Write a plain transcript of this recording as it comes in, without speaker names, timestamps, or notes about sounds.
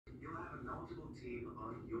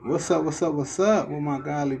What's up with my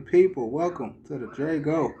godly people? Welcome to the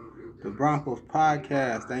Drego, the Broncos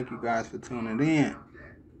podcast. Thank you guys for tuning in.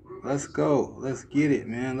 Let's go. Let's get it,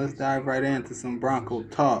 man. Let's dive right into some Bronco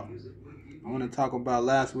talk. I want to talk about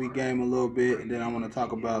last week's game a little bit, and then I want to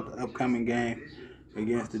talk about the upcoming game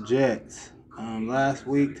against the Jets. Last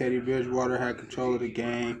week, Teddy Bridgewater had control of the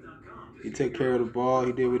game. He took care of the ball.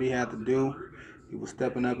 He did what he had to do. He was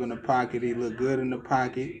stepping up in the pocket. He looked good in the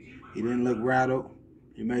pocket. He didn't look rattled.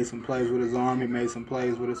 He made some plays with his arm. He made some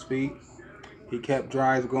plays with his feet. He kept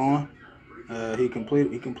drives going. He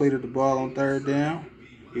completed the ball on third down.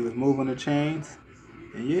 He was moving the chains.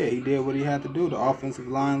 And yeah, he did what he had to do. The offensive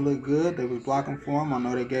line looked good. They was blocking for him. I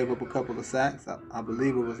know they gave up a couple of sacks. I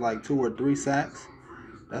believe it was like 2 or 3 sacks.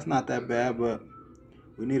 That's not that bad, but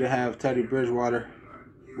we need to have Teddy Bridgewater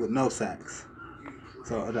with no sacks.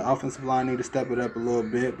 So the offensive line need to step it up a little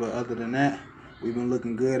bit. But other than that, we've been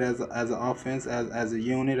looking good as an offense, as a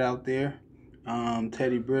unit out there.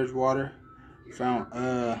 Teddy Bridgewater found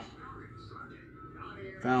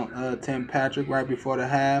Tim Patrick right before the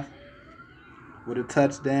half with a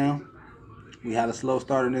touchdown. We had a slow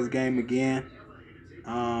start in this game again.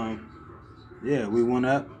 We went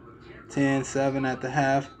up 10-7 at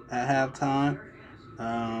halftime.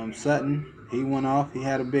 Sutton, he went off. He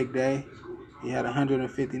had a big day. He had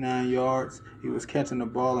 159 yards. He was catching the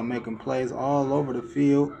ball and making plays all over the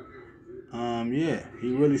field.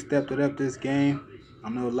 He really stepped it up this game. I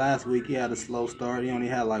know last week he had a slow start. He only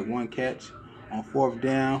had like 1 catch on 4th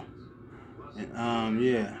down. And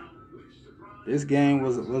this game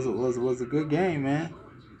was a good game, man,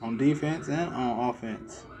 on defense and on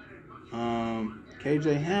offense.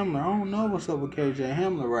 KJ Hamler, I don't know what's up with KJ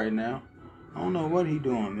Hamler right now. I don't know what he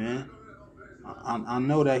doing, man. I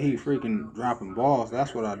know that he freaking dropping balls.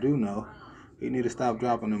 That's what I do know. He need to stop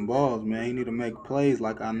dropping them balls, man. He need to make plays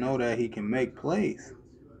like I know that he can make plays.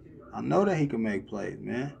 I know that he can make plays,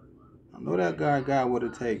 man. I know that guy got what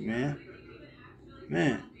it take, man.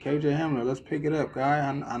 Man, KJ Hamler, let's pick it up, guy.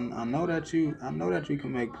 I know that you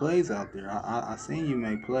can make plays out there. I seen you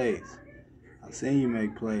make plays. I seen you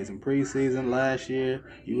make plays in preseason last year.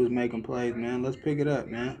 You was making plays, man. Let's pick it up,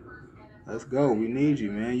 man. Let's go. We need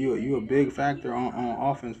you, man. You a big factor on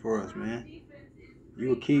offense for us, man.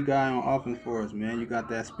 You a key guy on offense for us, man. You got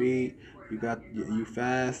that speed. You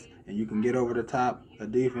fast, and you can get over the top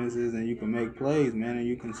of defenses, and you can make plays, man, and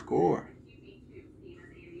you can score.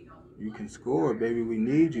 You can score, baby. We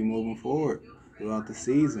need you moving forward throughout the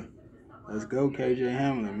season. Let's go, KJ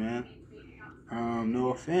Hamler, man.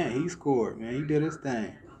 Noah Fant, he scored, man. He did his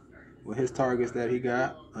thing with his targets that he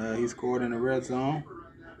got. He scored in the red zone.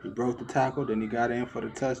 He broke the tackle, then he got in for the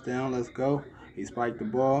touchdown. Let's go. He spiked the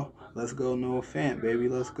ball. Let's go, Noah Fant, baby.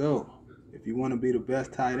 Let's go. If you want to be the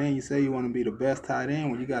best tight end, you say you want to be the best tight end,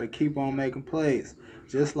 well, you got to keep on making plays.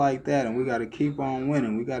 Just like that, and we got to keep on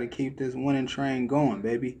winning. We got to keep this winning train going,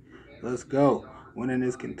 baby. Let's go. Winning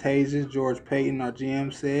is contagious. George Payton, our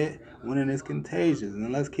GM, said, winning is contagious.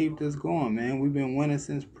 And let's keep this going, man. We've been winning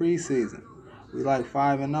since preseason. We like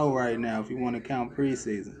 5-0 right now if you want to count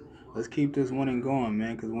preseason. Let's keep this winning going,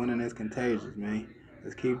 man, because winning is contagious, man.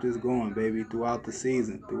 Let's keep this going, baby, throughout the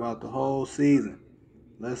season, throughout the whole season.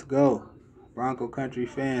 Let's go. Bronco Country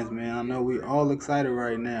fans, man, I know we all excited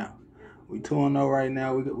right now. We 2-0 right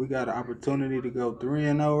now. We got an opportunity to go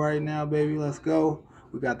 3-0 right now, baby. Let's go.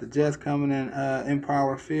 We got the Jets coming in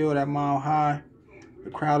Empower Field at Mile High.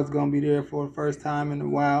 The crowd is going to be there for the first time in a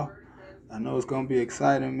while. I know it's going to be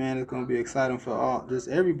exciting, man. It's going to be exciting for just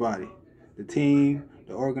everybody. The team,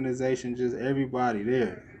 the organization, just everybody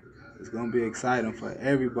there. It's going to be exciting for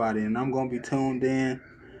everybody. And I'm going to be tuned in,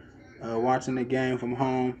 watching the game from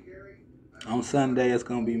home. On Sunday, it's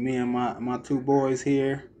going to be me and my 2 boys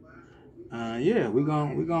here. We're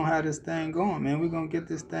gonna have this thing going, man. We're going to get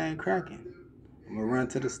this thing cracking. I'm going to run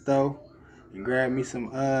to the store and grab me some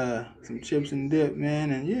chips and dip,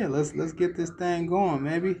 man. And yeah, let's get this thing going,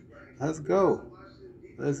 maybe. Let's go.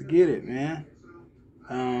 Let's get it, man.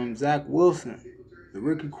 Zach Wilson, the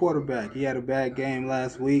rookie quarterback, he had a bad game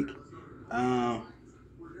last week.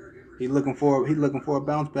 He's looking for a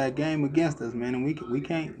bounce back game against us, man, and we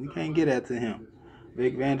can't get that to him.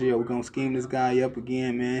 Vic Fangio, we're gonna scheme this guy up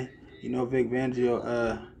again, man. You know Vic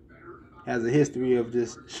Fangio has a history of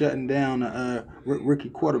just shutting down rookie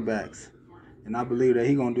quarterbacks, and I believe that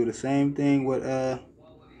he's gonna do the same thing with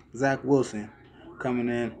Zach Wilson coming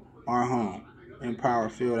in our home in Power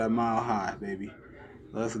Field at Mile High, baby.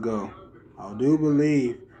 Let's go. I do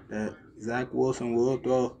believe that Zach Wilson will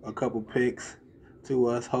throw a couple picks to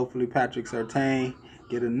us. Hopefully Patrick Surtain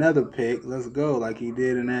get another pick. Let's go, like he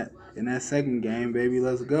did in that second game, baby.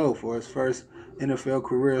 Let's go for his first NFL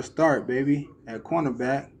career start, baby, at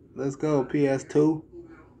cornerback. Let's go, PS2.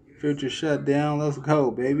 Future shutdown. Let's go,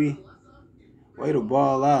 baby. Way to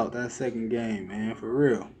ball out that second game, man. For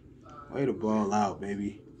real. Way to ball out,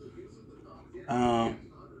 baby. Um,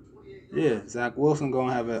 yeah, Zach Wilson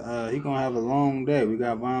gonna have a long day. We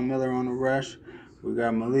got Von Miller on the rush. We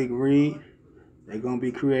got Malik Reed. They're gonna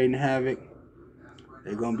be creating havoc.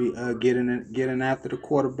 They're gonna be getting after the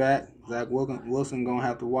quarterback. Zach Wilson gonna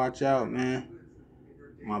have to watch out, man.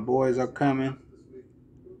 My boys are coming.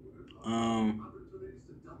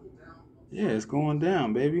 Yeah, it's going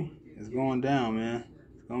down, baby. It's going down, man.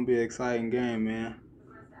 It's gonna be an exciting game, man.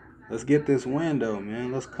 Let's get this win, though,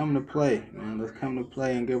 man. Let's come to play, man. Let's come to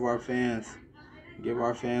play and give our fans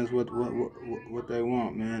what they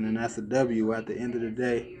want, man. And that's a W at the end of the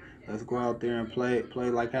day. Let's go out there and play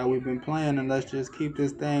like how we've been playing, and let's just keep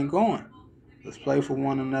this thing going. Let's play for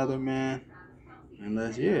one another, man. And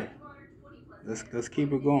let's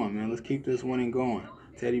keep it going, man. Let's keep this winning going.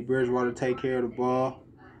 Teddy Bridgewater take care of the ball.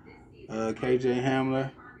 KJ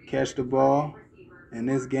Hamler catch the ball. In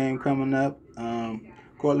this game coming up,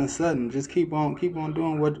 Cortland Sutton, just keep on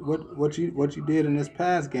doing what you did in this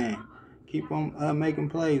past game. Keep on making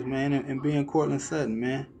plays, man, and being Cortland Sutton,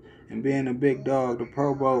 man, and being a big dog, the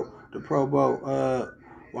Pro Bowl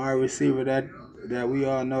wide receiver that we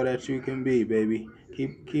all know that you can be, baby.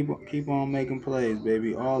 Keep on making plays,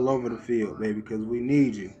 baby, all over the field, baby, because we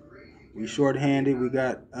need you. We short-handed. We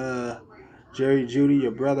got Jerry Jeudy,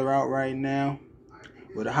 your brother, out right now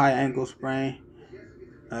with a high ankle sprain.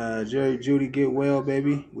 Jerry Jeudy, get well,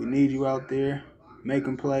 baby. We need you out there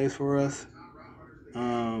making plays for us.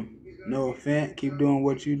 No offense. Keep doing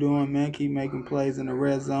what you're doing, man. Keep making plays in the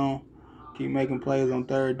red zone. Keep making plays on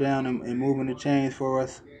third down and moving the chains for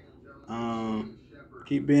us.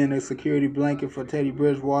 Keep being a security blanket for Teddy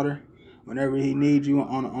Bridgewater whenever he needs you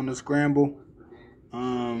on the scramble.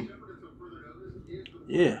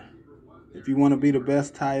 Yeah. If you want to be the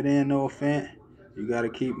best tight end, no offense, you got to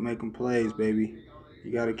keep making plays, baby.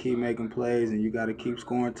 You got to keep making plays, and you got to keep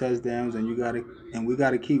scoring touchdowns, and we got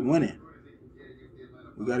to keep winning.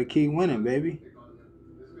 We got to keep winning, baby.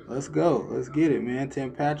 Let's go. Let's get it, man.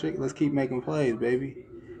 Tim Patrick, let's keep making plays, baby.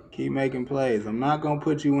 Keep making plays. I'm not gonna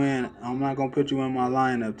put you in my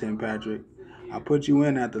lineup, Tim Patrick. I put you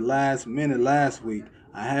in at the last minute last week.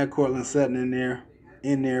 I had Cortland Sutton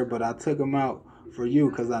in there, but I took him out for you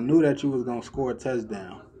because I knew that you was gonna score a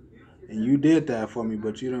touchdown. And you did that for me,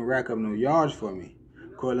 but you didn't rack up no yards for me.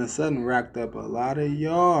 Cortland Sutton racked up a lot of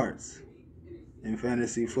yards in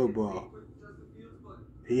fantasy football.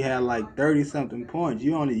 He had like 30-something points.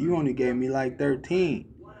 You only gave me like 13,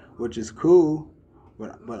 which is cool,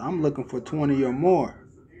 but I'm looking for 20 or more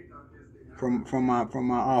from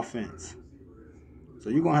my offense. So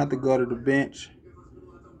you're gonna have to go to the bench.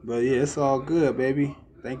 But yeah, it's all good, baby.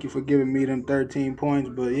 Thank you for giving me them 13 points.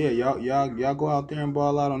 But yeah, y'all go out there and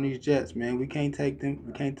ball out on these Jets, man. We can't take them.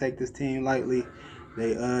 We can't take this team lightly.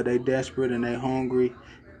 They desperate and they hungry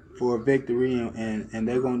for a victory, and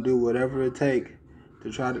they're gonna do whatever it takes to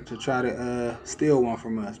try to steal one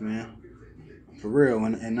from us, man. For real,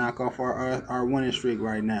 and knock off our winning streak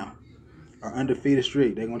right now. Our undefeated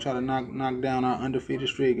streak. They're gonna try to knock down our undefeated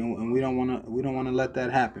streak, and we don't wanna let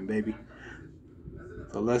that happen, baby.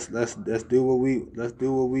 So let's do what we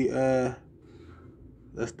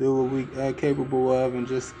capable of, and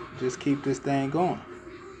just keep this thing going.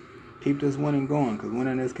 Keep this winning going, because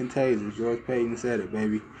winning is contagious. George Payton said it,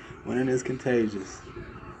 baby. Winning is contagious.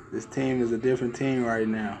 This team is a different team right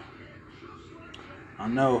now. I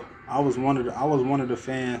know. I was one of the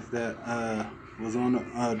fans that was on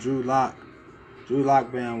the Drew Lock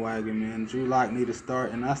bandwagon, man. Drew Lock need to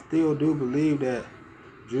start, and I still do believe that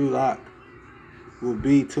Drew Lock will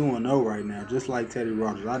be 2-0 right now, just like Teddy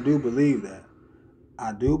Rogers. I do believe that.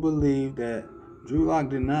 I do believe that Drew Lock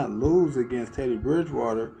did not lose against Teddy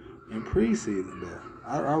Bridgewater in preseason, though.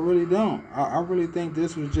 I really don't. I really think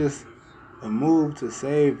this was just a move to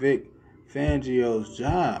save Vic Fangio's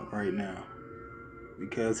job right now,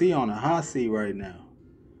 because he on a hot seat right now.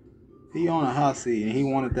 He on a hot seat, and he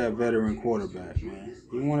wanted that veteran quarterback, man.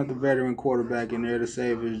 He wanted the veteran quarterback in there to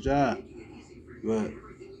save his job. But,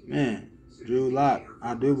 man, Drew Lock,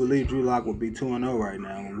 I do believe Drew Lock will be 2-0 right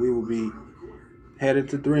now, and we will be headed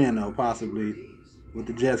to 3-0 possibly with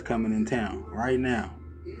the Jets coming in town right now.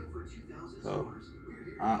 So,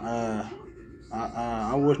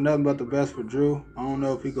 I wish nothing but the best for Drew. I don't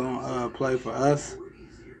know if he's gonna play for us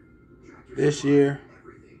this year,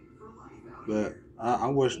 but I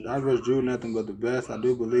wish Drew nothing but the best. I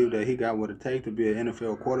do believe that he got what it takes to be an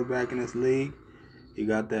NFL quarterback in this league. He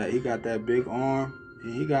got that big arm,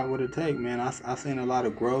 and he got what it takes, man. I seen a lot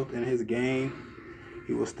of growth in his game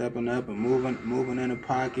He was stepping up and moving in the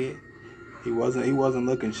pocket. He wasn't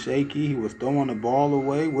looking shaky. He was throwing the ball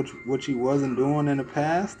away, which he wasn't doing in the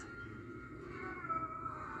past.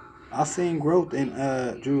 I seen growth in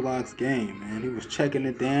Drew Lock's game, man. He was checking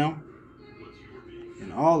it down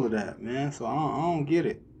and all of that, man. So I don't get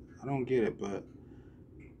it. I don't get it, but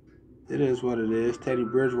it is what it is. Teddy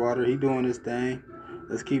Bridgewater, he doing his thing.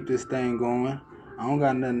 Let's keep this thing going. I don't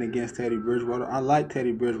got nothing against Teddy Bridgewater. I like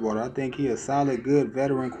Teddy Bridgewater. I think he a solid, good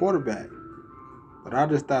veteran quarterback. But I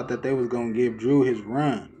just thought that they was gonna give Drew his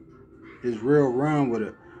run, his real run with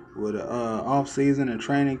a off season and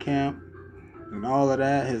training camp and all of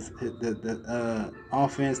that. The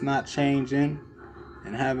offense not changing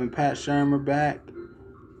and having Pat Shermer back.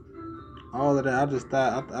 All of that, I just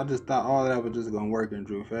thought all of that was just gonna work in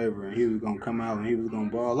Drew's favor, and he was gonna come out and he was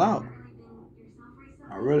gonna ball out.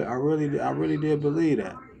 I really did believe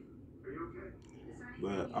that.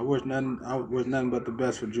 But I wish nothing but the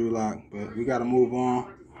best for Drew Lock. But we gotta move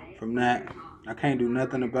on from that. I can't do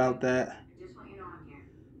nothing about that.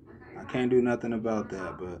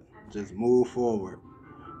 But just move forward.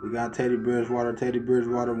 We got Teddy Bridgewater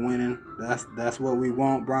winning. That's what we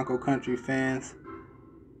want, Bronco Country fans.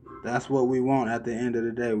 That's what we want at the end of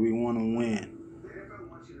the day. We want to win.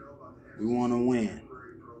 We want to win.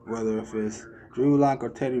 Whether if it's Drew Lock or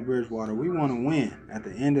Teddy Bridgewater, we want to win at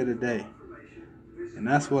the end of the day. And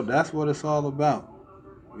that's what it's all about.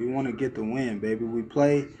 We want to get the win, baby. We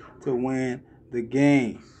play to win the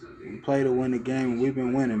game. We play to win the game, and we've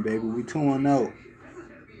been winning, baby. We 2-0.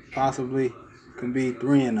 Possibly can be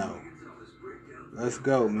 3-0. Let's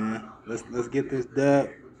go, man. Let's get this dub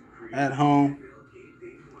at home.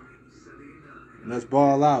 Let's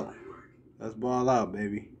ball out. Let's ball out,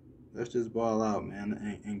 baby. Let's just ball out,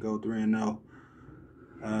 man, and go 3-0.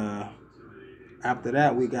 After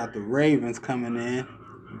that, we got the Ravens coming in.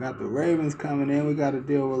 We got to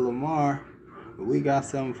deal with Lamar. But we got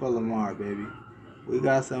something for Lamar, baby. We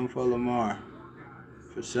got something for Lamar.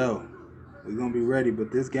 For sure. We're going to be ready,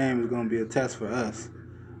 but this game is going to be a test for us.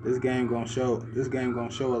 This game going to show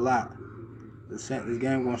a lot. This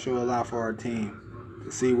game going to show a lot for our team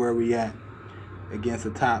to see where we at against a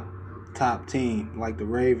top team like the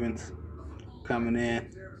Ravens coming in.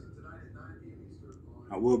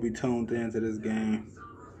 I will be tuned into this game.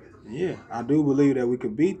 Yeah, I do believe that we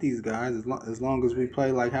could beat these guys as long as we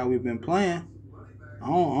play like how we've been playing. I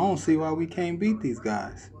don't see why we can't beat these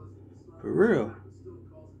guys. For real.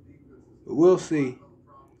 But we'll see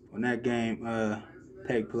when that game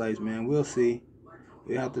take place, man. We'll see.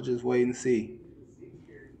 We have to just wait and see.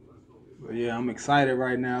 But yeah, I'm excited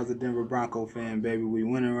right now as a Denver Bronco fan, baby. We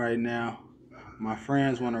winning right now. My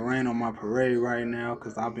friends want to rain on my parade right now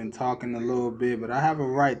because I've been talking a little bit, but I have a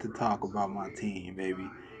right to talk about my team, baby,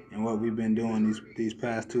 and what we've been doing these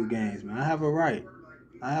past 2 games, man. I have a right.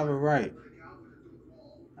 I have a right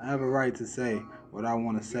to say what I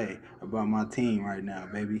want to say about my team right now,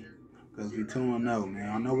 baby. Because we 2-0, man.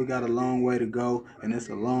 I know we got a long way to go, and it's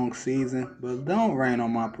a long season, but don't rain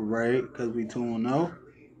on my parade because we 2-0.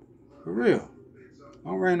 For real.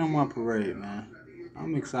 Don't rain on my parade, man.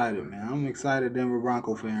 I'm excited, man. I'm excited Denver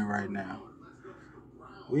Bronco fan right now.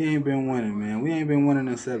 We ain't been winning, man. We ain't been winning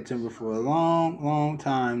in September for a long, long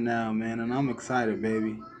time now, man. And I'm excited,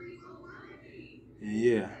 baby. And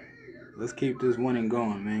yeah, let's keep this winning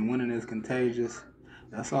going, man. Winning is contagious.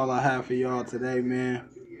 That's all I have for y'all today, man.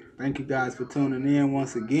 Thank you guys for tuning in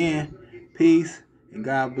once again. Peace and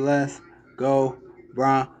God bless. Go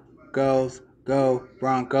Broncos. Go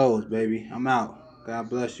Broncos, baby. I'm out. God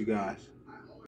bless you guys.